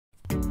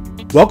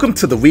Welcome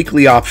to the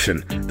Weekly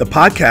Option, the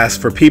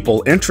podcast for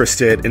people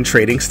interested in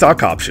trading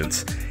stock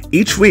options.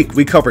 Each week,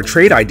 we cover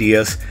trade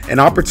ideas and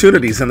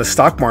opportunities in the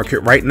stock market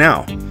right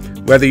now.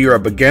 Whether you're a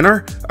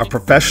beginner, a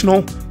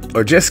professional,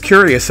 or just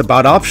curious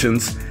about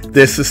options,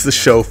 this is the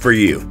show for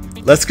you.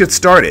 Let's get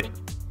started.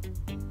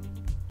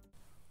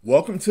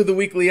 Welcome to the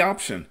Weekly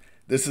Option.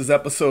 This is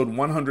episode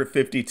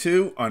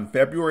 152 on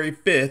February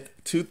 5th,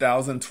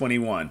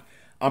 2021.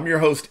 I'm your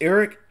host,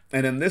 Eric,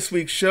 and in this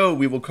week's show,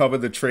 we will cover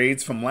the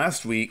trades from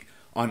last week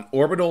on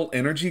Orbital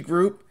Energy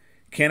Group,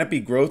 Canopy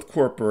Growth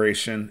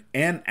Corporation,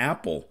 and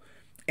Apple.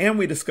 And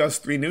we discuss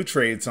three new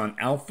trades on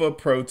Alpha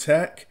Pro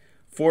Tech,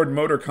 Ford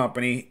Motor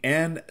Company,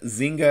 and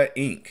Zynga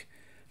Inc.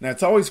 Now,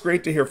 it's always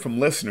great to hear from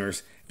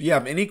listeners. If you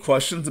have any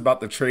questions about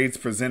the trades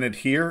presented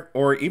here,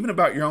 or even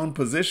about your own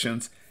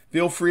positions,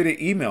 feel free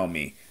to email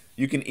me.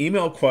 You can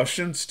email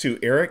questions to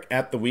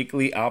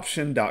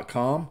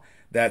eric@theweeklyoption.com.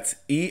 That's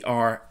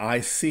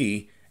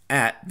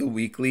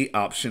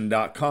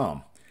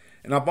ERIC@theweeklyoption.com.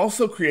 And I've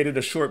also created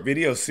a short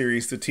video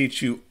series to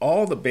teach you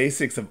all the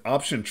basics of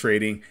option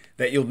trading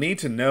that you'll need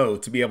to know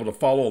to be able to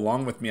follow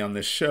along with me on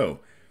this show.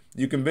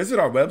 You can visit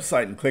our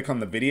website and click on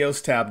the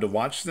videos tab to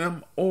watch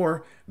them,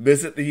 or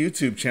visit the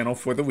YouTube channel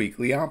for the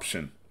Weekly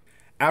Option.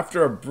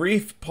 After a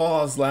brief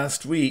pause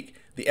last week,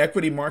 the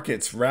equity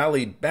markets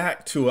rallied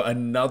back to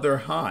another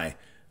high.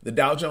 The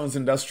Dow Jones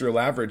Industrial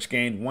Average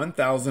gained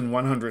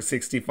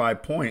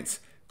 1,165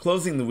 points,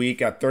 closing the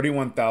week at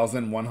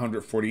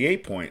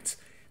 31,148 points.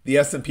 The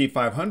S&P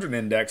 500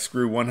 index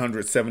grew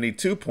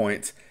 172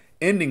 points,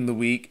 ending the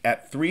week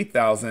at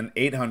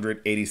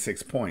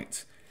 3,886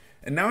 points.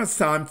 And now it's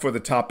time for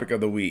the topic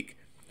of the week.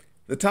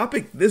 The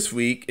topic this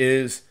week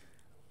is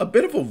a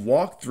bit of a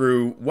walk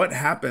through what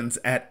happens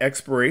at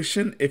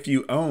expiration if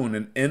you own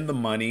an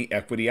in-the-money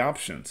equity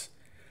options.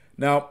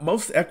 Now,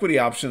 most equity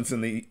options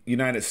in the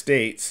United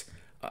States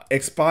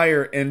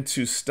expire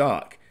into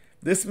stock.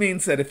 This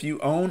means that if you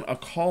own a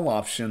call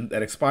option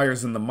that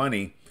expires in the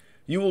money,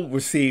 you will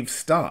receive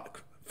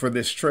stock for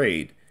this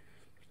trade.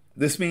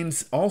 This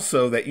means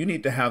also that you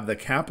need to have the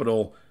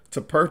capital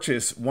to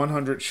purchase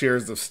 100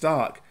 shares of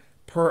stock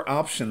per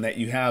option that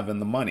you have in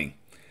the money.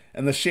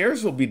 And the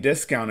shares will be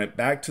discounted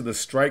back to the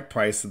strike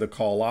price of the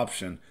call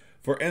option.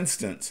 For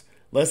instance,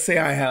 let's say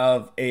I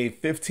have a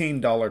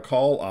 $15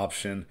 call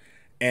option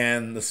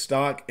and the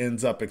stock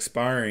ends up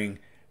expiring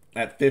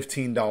at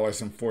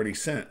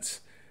 $15.40.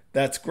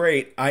 That's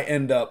great. I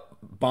end up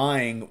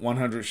buying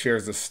 100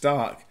 shares of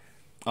stock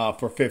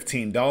for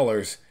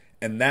 $15,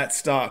 and that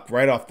stock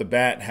right off the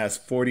bat has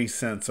 40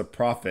 cents of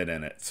profit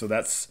in it. So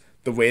that's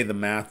the way the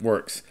math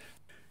works.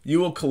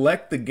 You will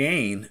collect the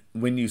gain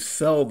when you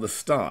sell the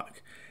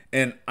stock.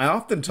 And I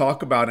often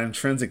talk about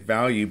intrinsic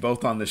value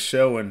both on the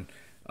show and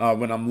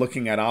when I'm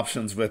looking at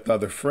options with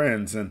other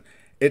friends, and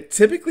it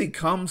typically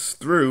comes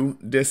through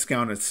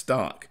discounted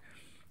stock.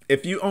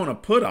 If you own a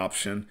put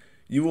option,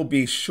 you will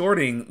be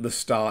shorting the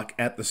stock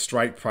at the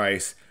strike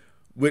price,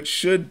 which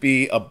should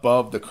be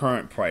above the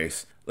current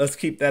price. Let's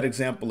keep that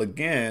example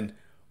again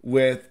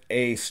with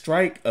a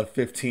strike of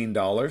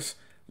 $15.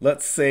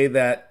 Let's say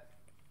that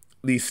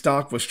the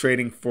stock was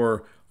trading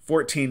for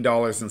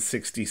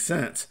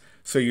 $14.60.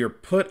 So your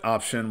put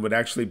option would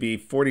actually be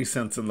 40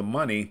 cents in the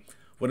money.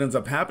 What ends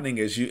up happening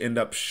is you end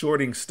up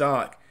shorting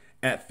stock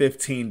at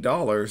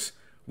 $15,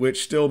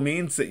 which still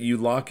means that you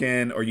lock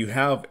in, or you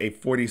have a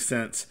 40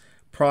 cents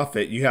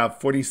profit. You have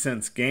 40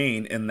 cents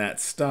gain in that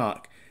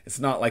stock. It's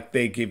not like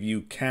they give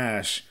you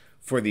cash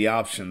for the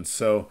option.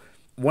 So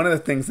one of the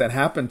things that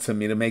happened to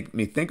me to make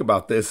me think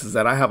about this is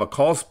that I have a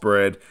call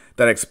spread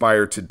that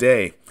expired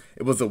today.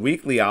 It was a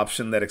weekly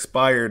option that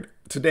expired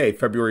today,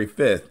 February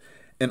 5th.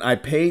 And I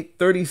paid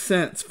 30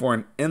 cents for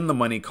an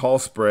in-the-money call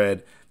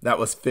spread that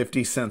was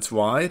 50 cents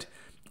wide.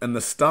 And the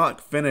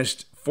stock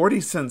finished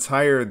 40 cents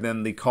higher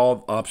than the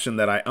call option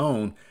that I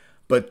own,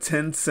 but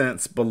 10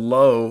 cents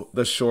below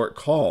the short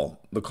call,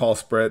 the call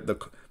spread, the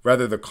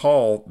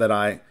call that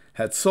I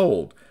had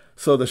sold.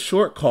 So the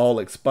short call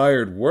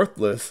expired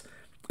worthless,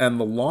 and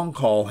the long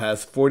call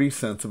has 40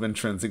 cents of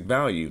intrinsic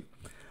value.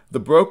 The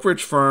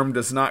brokerage firm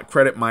does not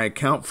credit my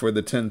account for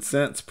the 10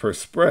 cents per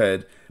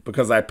spread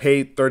because I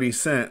paid 30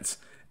 cents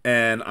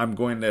and I'm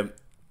going to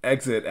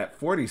exit at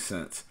 40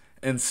 cents.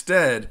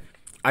 Instead,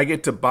 I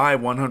get to buy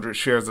 100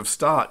 shares of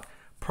stock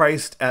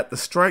priced at the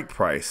strike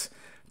price.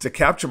 To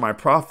capture my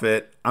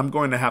profit, I'm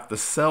going to have to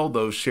sell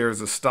those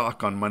shares of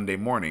stock on Monday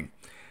morning.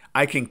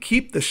 I can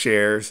keep the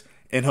shares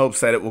in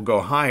hopes that it will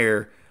go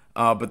higher,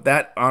 but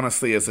that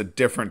honestly is a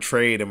different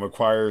trade and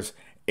requires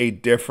a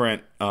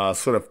different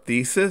sort of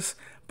thesis.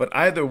 But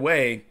either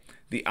way,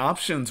 the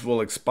options will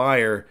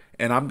expire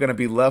and I'm going to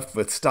be left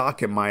with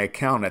stock in my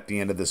account at the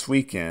end of this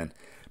weekend.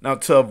 Now,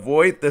 to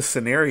avoid this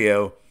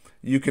scenario,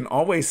 you can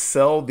always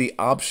sell the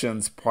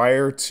options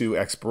prior to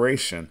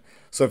expiration.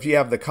 So if you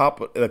have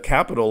the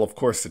capital, of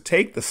course, to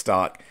take the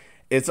stock,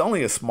 it's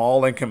only a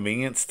small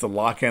inconvenience to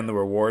lock in the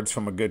rewards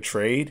from a good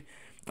trade.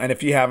 And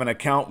if you have an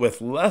account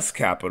with less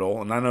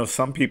capital, and I know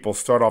some people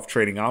start off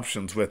trading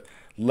options with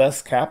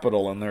less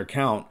capital in their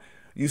account,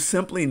 you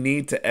simply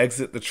need to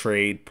exit the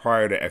trade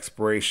prior to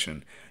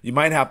expiration. You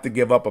might have to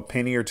give up a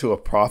penny or two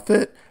of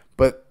profit,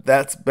 but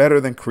that's better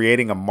than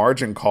creating a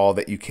margin call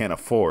that you can't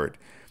afford.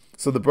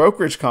 So the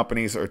brokerage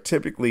companies are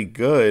typically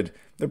good.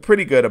 They're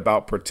pretty good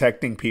about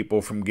protecting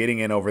people from getting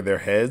in over their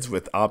heads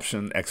with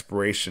option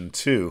expiration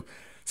too.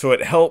 So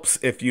it helps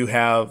if you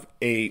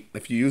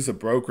use a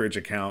brokerage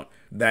account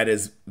that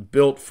is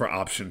built for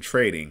option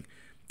trading.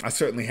 I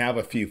certainly have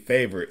a few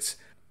favorites.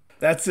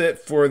 That's it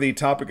for the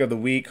topic of the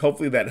week.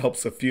 Hopefully that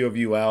helps a few of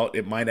you out.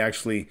 It might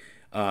actually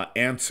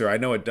answer. I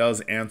know it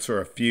does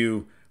answer a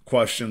few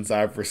questions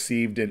I've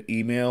received in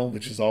email,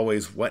 which is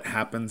always what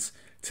happens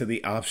to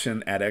the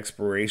option at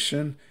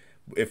expiration.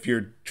 If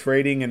you're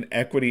trading an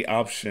equity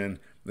option,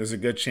 there's a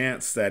good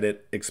chance that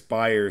it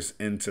expires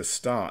into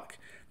stock.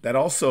 That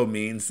also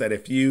means that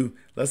if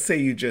let's say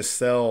you just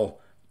sell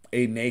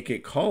a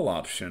naked call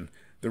option,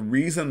 the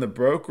reason the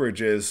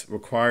brokerages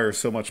require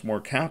so much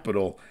more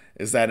capital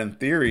is that in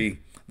theory,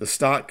 the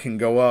stock can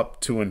go up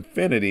to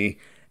infinity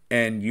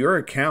and your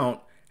account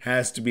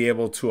has to be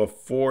able to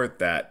afford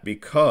that,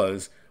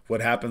 because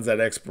what happens at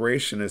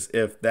expiration is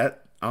if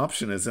that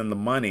option is in the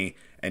money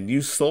and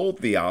you sold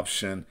the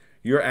option,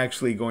 you're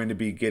actually going to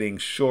be getting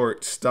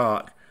short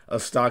stock, a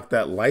stock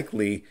that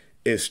likely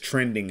is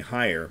trending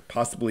higher,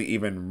 possibly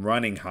even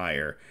running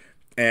higher.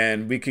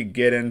 And we could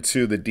get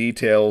into the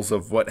details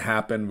of what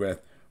happened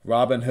with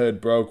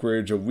Robinhood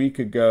brokerage a week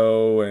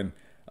ago and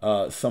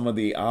some of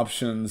the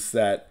options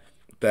that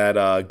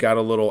got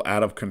a little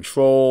out of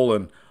control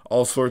and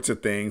all sorts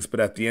of things. But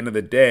at the end of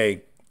the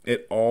day,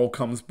 it all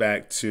comes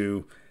back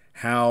to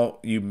how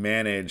you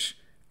manage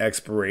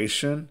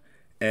expiration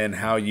and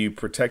how you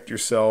protect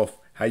yourself,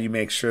 how you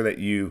make sure that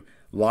you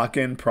lock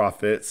in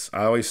profits.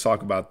 I always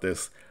talk about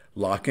this: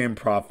 lock in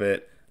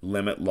profit,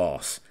 limit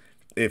loss.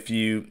 If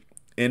you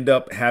end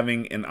up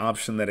having an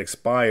option that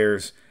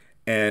expires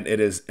and it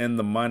is in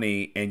the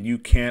money and you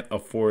can't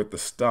afford the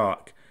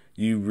stock,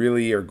 you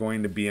really are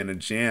going to be in a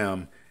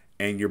jam,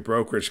 and your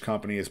brokerage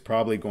company is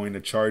probably going to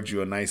charge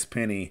you a nice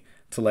penny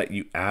to let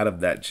you out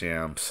of that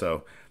jam.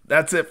 So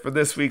that's it for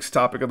this week's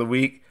topic of the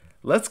week.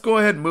 Let's go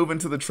ahead and move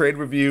into the trade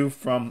review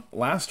from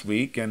last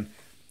week. And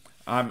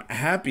I'm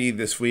happy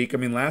this week. I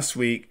mean, last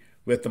week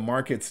with the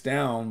markets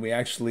down, we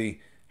actually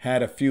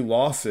had a few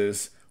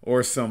losses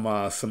or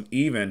some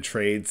even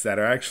trades that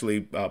are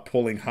actually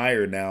pulling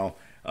higher now,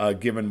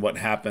 given what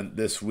happened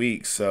this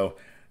week. So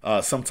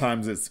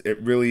sometimes it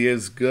really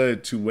is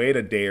good to wait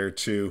a day or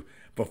two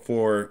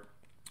before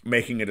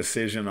making a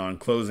decision on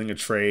closing a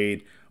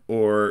trade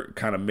or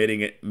kind of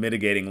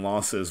mitigating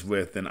losses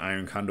with an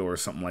iron condor or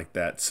something like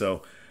that.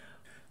 So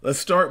let's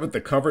start with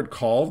the covered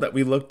call that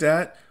we looked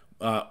at.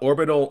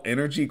 Orbital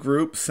Energy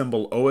Group,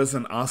 symbol O as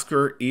in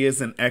Oscar, E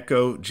as in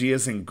Echo, G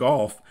as in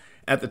Golf.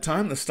 At the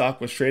time, the stock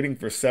was trading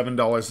for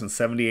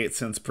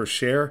 $7.78 per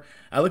share.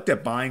 I looked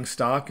at buying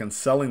stock and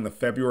selling the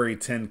February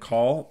 10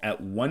 call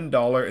at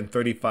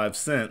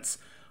 $1.35,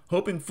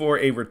 hoping for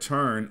a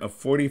return of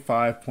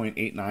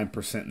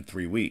 45.89% in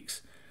 3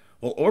 weeks.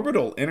 Well,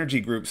 Orbital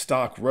Energy Group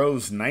stock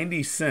rose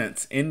 90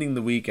 cents, ending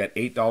the week at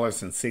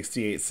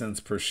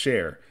 $8.68 per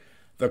share.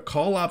 The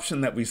call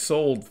option that we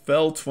sold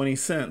fell 20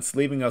 cents,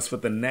 leaving us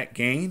with a net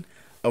gain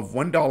of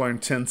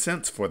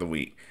 $1.10 for the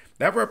week.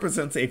 That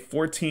represents a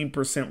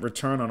 14%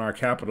 return on our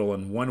capital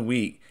in 1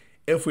 week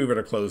if we were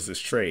to close this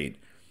trade.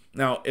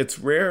 Now, it's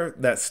rare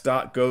that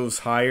stock goes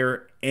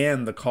higher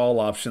and the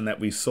call option that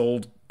we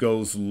sold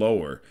goes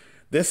lower.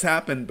 This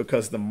happened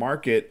because the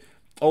market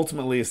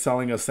ultimately is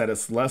telling us that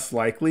it's less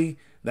likely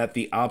that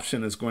the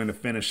option is going to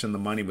finish in the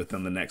money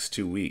within the next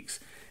 2 weeks.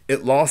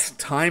 It lost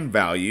time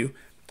value,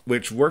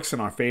 which works in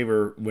our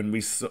favor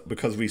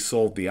because we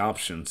sold the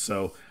option.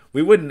 So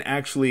we wouldn't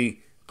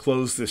actually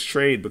close this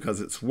trade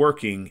because it's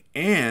working.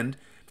 And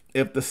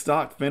if the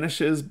stock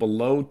finishes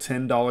below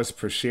 $10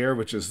 per share,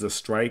 which is the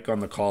strike on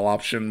the call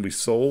option we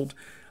sold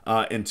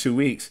in 2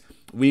 weeks,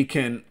 we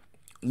can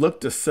look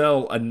to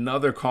sell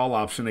another call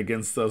option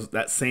against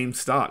that same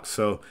stock.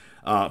 So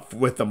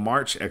with the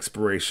March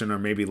expiration or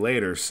maybe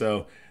later.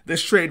 So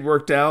this trade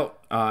worked out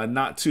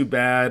not too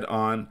bad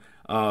on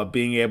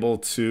being able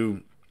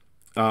to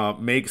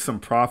make some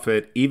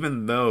profit,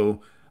 even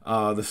though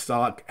the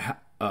stock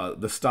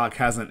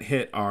hasn't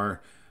hit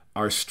our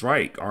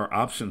strike, our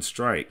option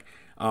strike.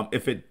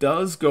 If it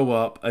does go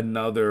up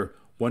another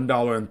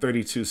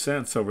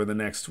 $1.32 over the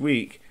next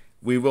week,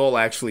 we will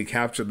actually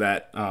capture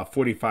that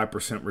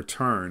 45%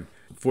 return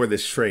for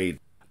this trade.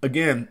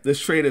 Again,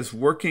 this trade is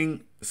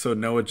working, so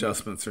no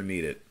adjustments are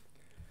needed.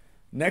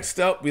 Next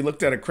up, we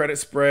looked at a credit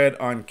spread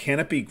on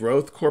Canopy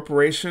Growth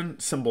Corporation,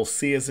 symbol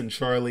C as in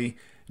Charlie,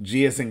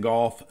 G as in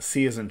Golf,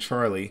 C as in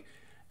Charlie.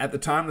 At the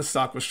time, the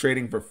stock was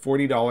trading for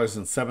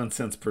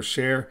 $40.07 per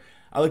share.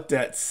 I looked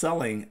at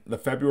selling the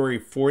February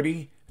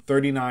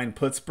 40-39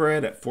 put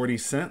spread at 40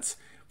 cents,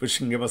 which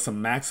can give us a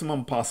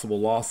maximum possible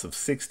loss of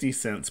 60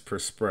 cents per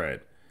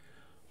spread.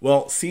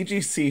 Well,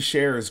 CGC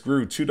shares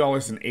grew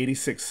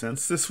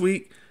 $2.86 this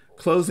week,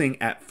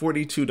 closing at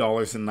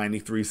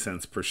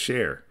 $42.93 per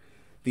share.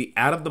 The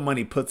out of the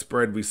money put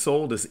spread we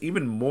sold is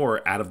even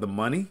more out of the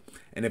money.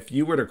 And if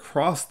you were to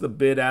cross the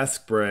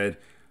bid-ask spread,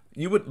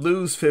 you would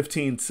lose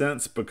 15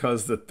 cents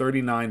because the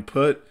 39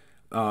 put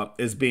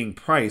is being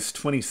priced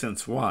 20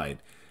 cents wide.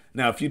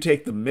 Now, if you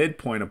take the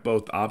midpoint of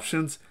both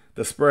options,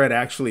 the spread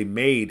actually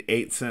made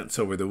 8 cents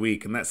over the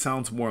week. And that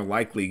sounds more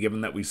likely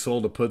given that we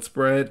sold a put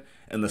spread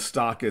and the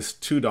stock is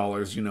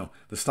 $2. You know,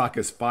 the stock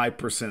is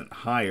 5%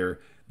 higher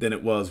than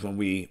it was when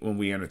we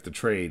entered the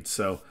trade.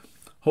 So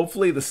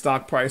hopefully the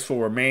stock price will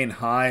remain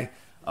high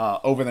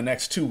over the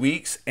next 2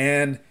 weeks,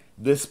 and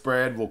this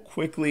spread will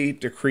quickly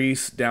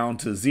decrease down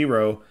to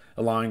zero,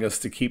 allowing us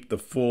to keep the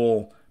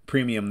full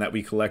premium that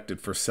we collected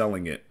for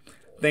selling it.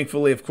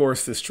 Thankfully, of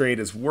course, this trade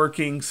is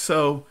working,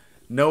 so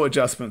no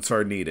adjustments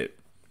are needed.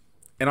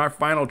 And our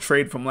final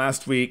trade from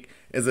last week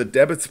is a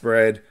debit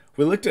spread.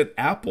 We looked at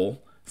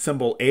Apple,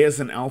 symbol A as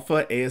in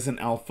alpha, A as in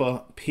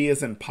alpha, P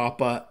as in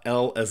Papa,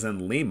 L as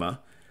in Lima.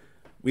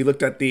 We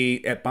looked at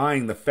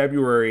buying the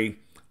February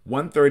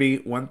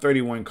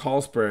 131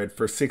 call spread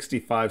for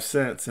 65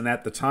 cents. And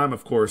at the time,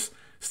 of course,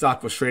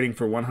 stock was trading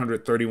for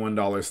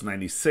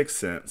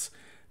 $131.96.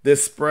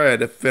 This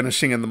spread,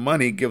 finishing in the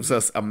money, gives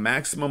us a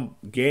maximum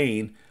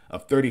gain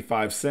of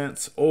 35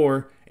 cents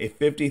or a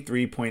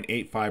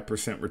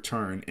 53.85%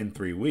 return in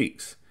 3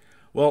 weeks.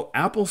 Well,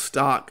 Apple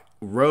stock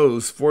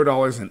rose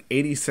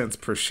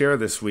 $4.80 per share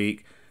this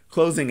week,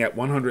 closing at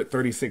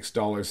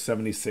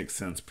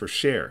 $136.76 per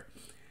share.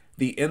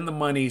 The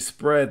in-the-money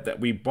spread that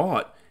we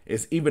bought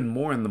is even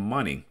more in the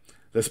money.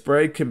 The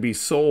spread can be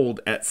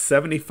sold at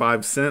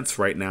 75 cents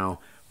right now,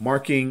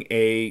 marking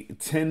a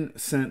 10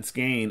 cents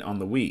gain on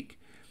the week.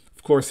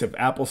 Of course, if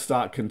Apple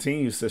stock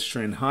continues this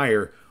trend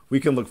higher, we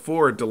can look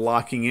forward to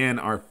locking in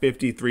our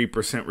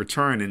 53%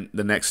 return in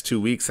the next 2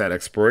 weeks at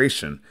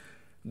expiration.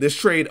 This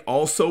trade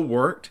also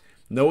worked.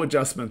 No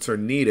adjustments are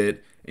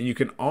needed, and you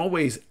can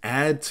always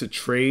add to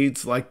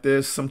trades like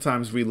this.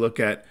 Sometimes we look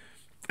at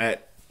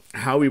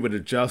how we would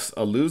adjust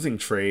a losing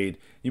trade.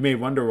 You may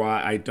wonder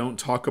why I don't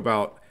talk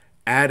about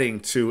adding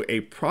to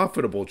a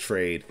profitable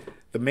trade.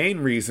 The main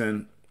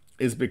reason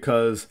is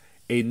because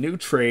a new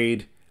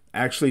trade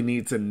actually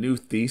needs a new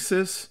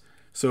thesis.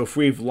 So if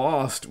we've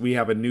lost, we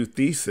have a new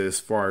thesis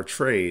for our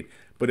trade.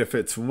 But if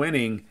it's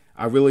winning,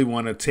 I really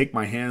want to take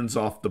my hands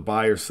off the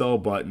buy or sell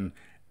button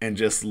and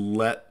just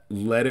let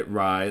it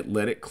ride,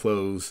 let it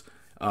close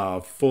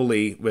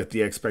fully with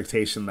the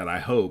expectation that I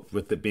hope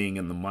with it being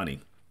in the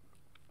money.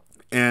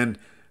 And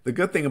the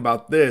good thing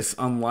about this,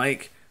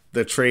 unlike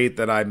the trade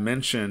that I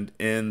mentioned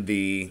in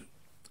the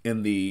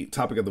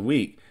topic of the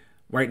week,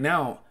 right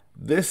now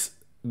this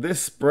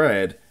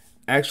spread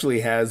actually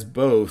has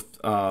both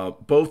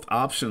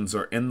options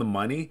are in the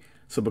money.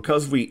 So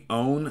because we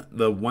own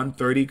the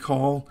 130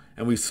 call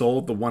and we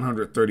sold the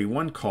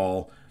 131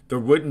 call, there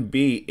wouldn't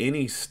be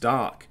any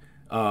stock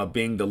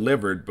being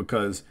delivered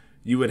because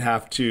you would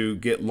have to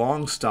get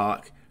long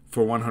stock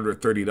for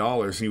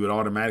 $130 and you would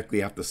automatically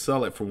have to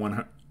sell it for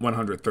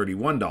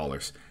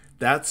 $131.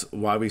 That's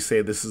why we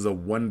say this is a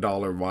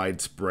 $1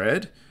 wide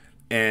spread,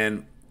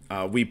 and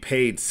we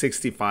paid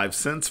 65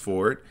 cents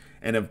for it.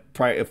 And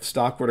if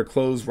stock were to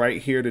close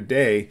right here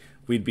today,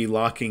 we'd be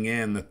locking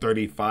in the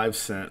 35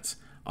 cents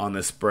on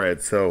the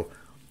spread. So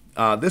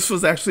this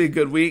was actually a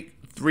good week.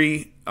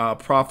 3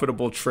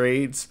 profitable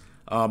trades,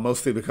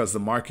 mostly because the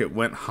market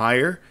went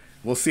higher.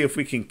 We'll see if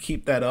we can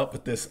keep that up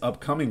with this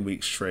upcoming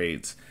week's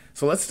trades.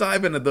 So let's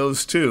dive into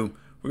those two.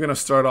 We're going to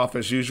start off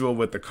as usual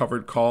with the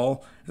covered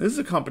call. This is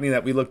a company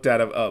that we looked at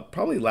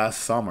probably last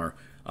summer.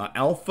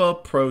 Alpha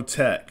Pro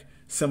Tech,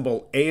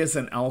 symbol A as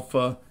in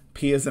Alpha,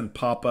 P as in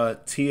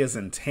Papa, T as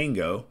in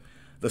Tango.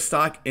 The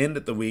stock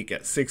ended the week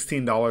at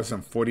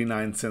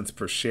 $16.49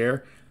 per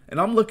share.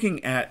 And I'm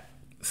looking at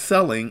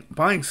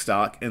buying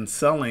stock and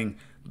selling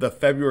the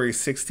February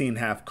 16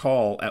 half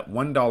call at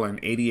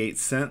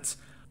 $1.88,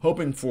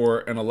 hoping for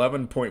an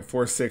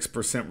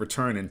 11.46%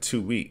 return in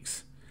 2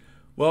 weeks.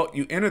 Well,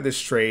 you enter this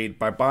trade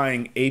by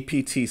buying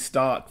APT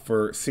stock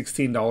for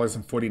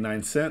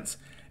 $16.49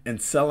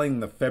 and selling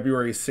the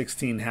February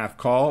 16 half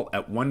call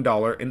at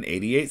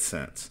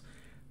 $1.88.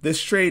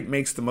 This trade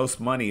makes the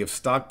most money if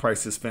stock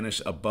prices finish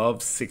above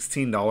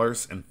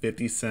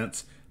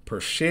 $16.50 per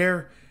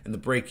share, and the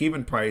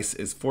break-even price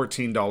is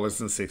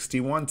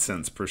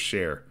 $14.61 per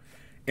share.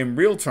 In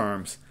real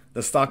terms,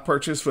 the stock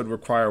purchase would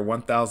require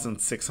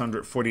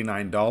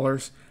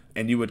 $1,649,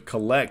 and you would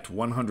collect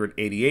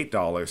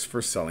 $188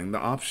 for selling the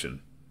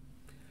option.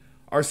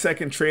 Our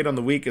second trade on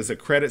the week is a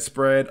credit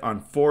spread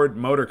on Ford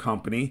Motor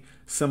Company,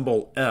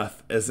 symbol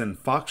F as in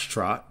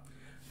Foxtrot.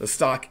 The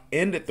stock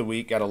ended the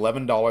week at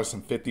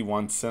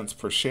 $11.51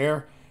 per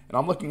share, and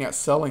I'm looking at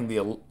selling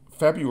the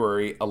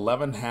February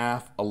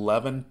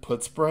 11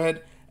 put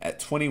spread at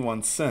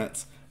 21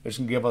 cents, which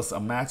can give us a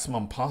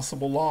maximum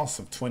possible loss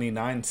of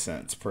 29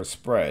 cents per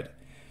spread.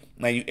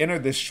 Now you enter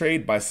this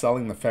trade by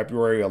selling the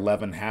February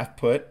 11 half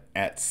put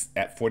at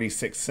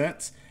 46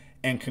 cents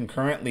and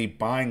concurrently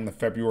buying the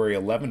February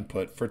 11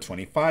 put for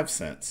 25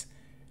 cents.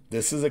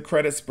 This is a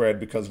credit spread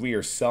because we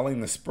are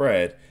selling the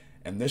spread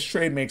and this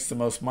trade makes the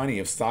most money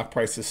if stock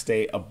prices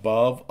stay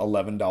above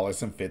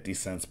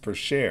 $11.50 per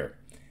share.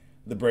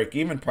 The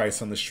break-even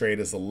price on this trade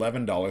is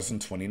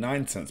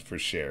 $11.29 per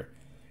share.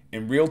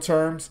 In real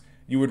terms,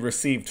 you would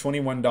receive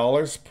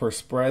 $21 per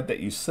spread that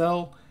you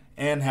sell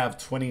and have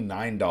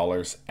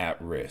 $29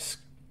 at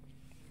risk.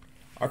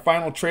 Our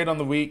final trade on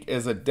the week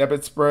is a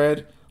debit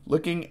spread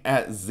looking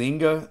at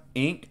Zynga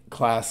Inc.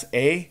 Class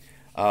A,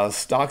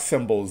 stock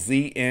symbol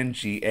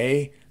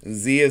ZNGA.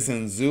 Z is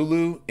in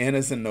Zulu, N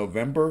is in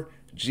November,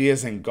 G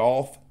is in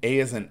Golf, A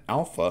is in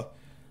Alpha.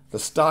 The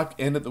stock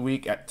ended the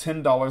week at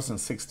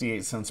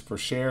 $10.68 per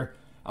share.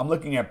 I'm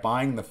looking at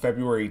buying the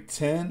February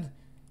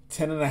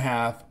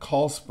 10.5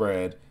 call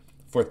spread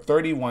for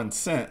 31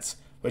 cents,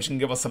 which can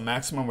give us a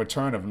maximum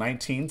return of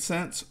 19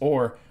 cents,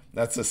 or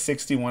that's a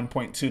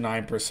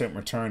 61.29%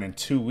 return in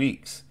 2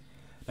 weeks.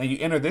 Now you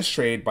enter this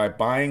trade by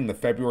buying the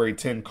February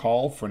 10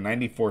 call for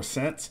 94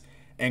 cents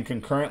and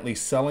concurrently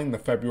selling the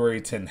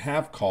February 10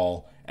 half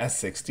call at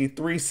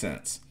 63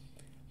 cents.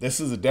 This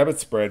is a debit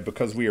spread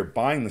because we are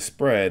buying the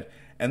spread,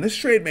 and this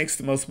trade makes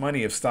the most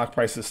money if stock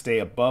prices stay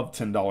above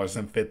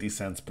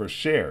 $10.50 per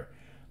share.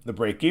 The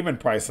break-even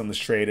price on this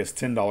trade is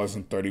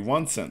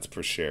 $10.31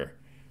 per share.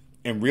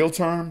 In real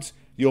terms,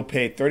 you'll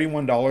pay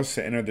 $31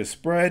 to enter this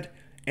spread,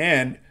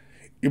 and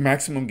your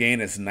maximum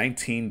gain is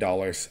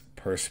 $19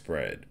 per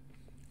spread.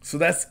 So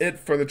that's it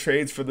for the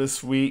trades for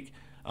this week.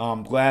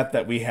 I'm glad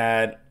that we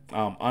had,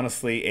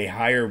 honestly, a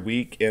higher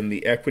week in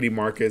the equity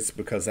markets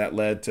because that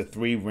led to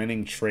 3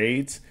 winning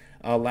trades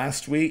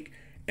last week.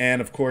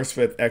 And of course,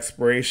 with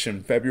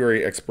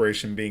February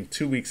expiration being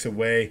 2 weeks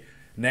away,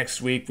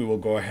 next week we will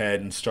go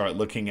ahead and start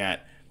looking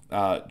at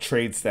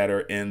trades that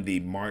are in the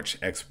March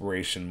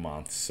expiration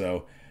month.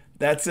 So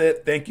that's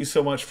it. Thank you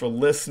so much for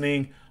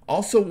listening.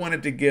 Also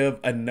wanted to give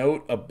a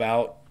note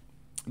about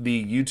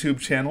the YouTube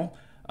channel.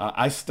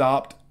 I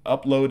stopped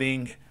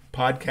uploading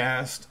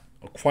podcasts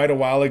quite a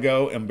while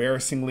ago,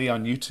 embarrassingly,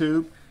 on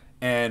YouTube,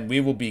 and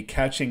we will be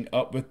catching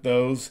up with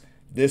those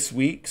this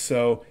week.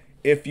 So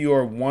if you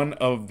are one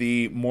of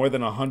the more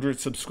than 100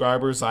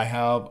 subscribers I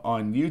have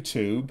on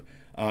YouTube,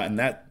 and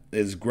that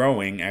is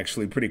growing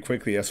actually pretty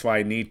quickly, that's why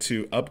I need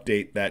to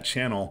update that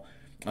channel,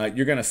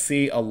 you're going to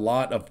see a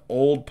lot of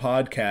old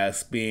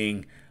podcasts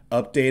being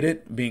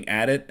updated, being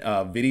added,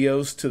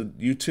 videos to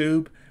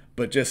YouTube,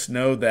 but just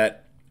know that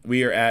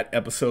we are at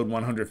episode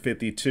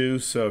 152,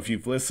 so if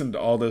you've listened to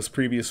all those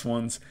previous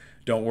ones,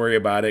 don't worry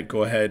about it.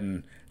 Go ahead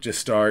and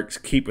just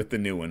keep with the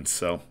new ones.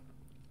 So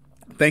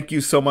thank you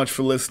so much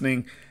for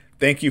listening.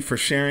 Thank you for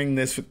sharing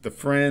this with the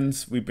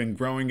friends. We've been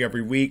growing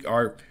every week.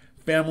 Our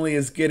family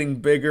is getting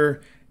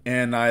bigger,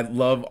 and I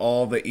love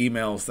all the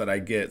emails that I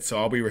get. So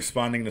I'll be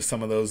responding to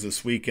some of those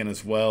this weekend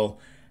as well.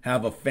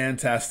 Have a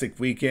fantastic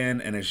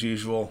weekend, and as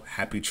usual,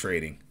 happy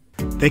trading.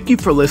 Thank you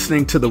for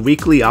listening to the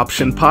Weekly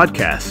Option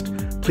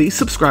Podcast. Please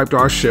subscribe to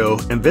our show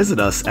and visit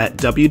us at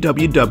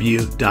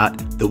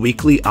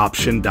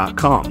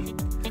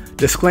www.theweeklyoption.com.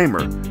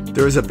 Disclaimer: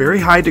 there is a very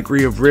high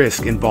degree of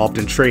risk involved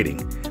in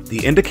trading.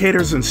 The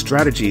indicators and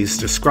strategies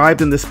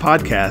described in this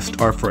podcast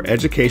are for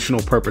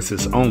educational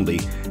purposes only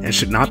and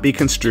should not be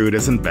construed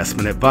as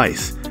investment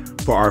advice.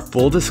 For our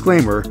full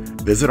disclaimer,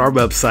 visit our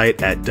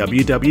website at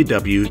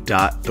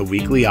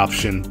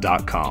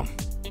www.theweeklyoption.com.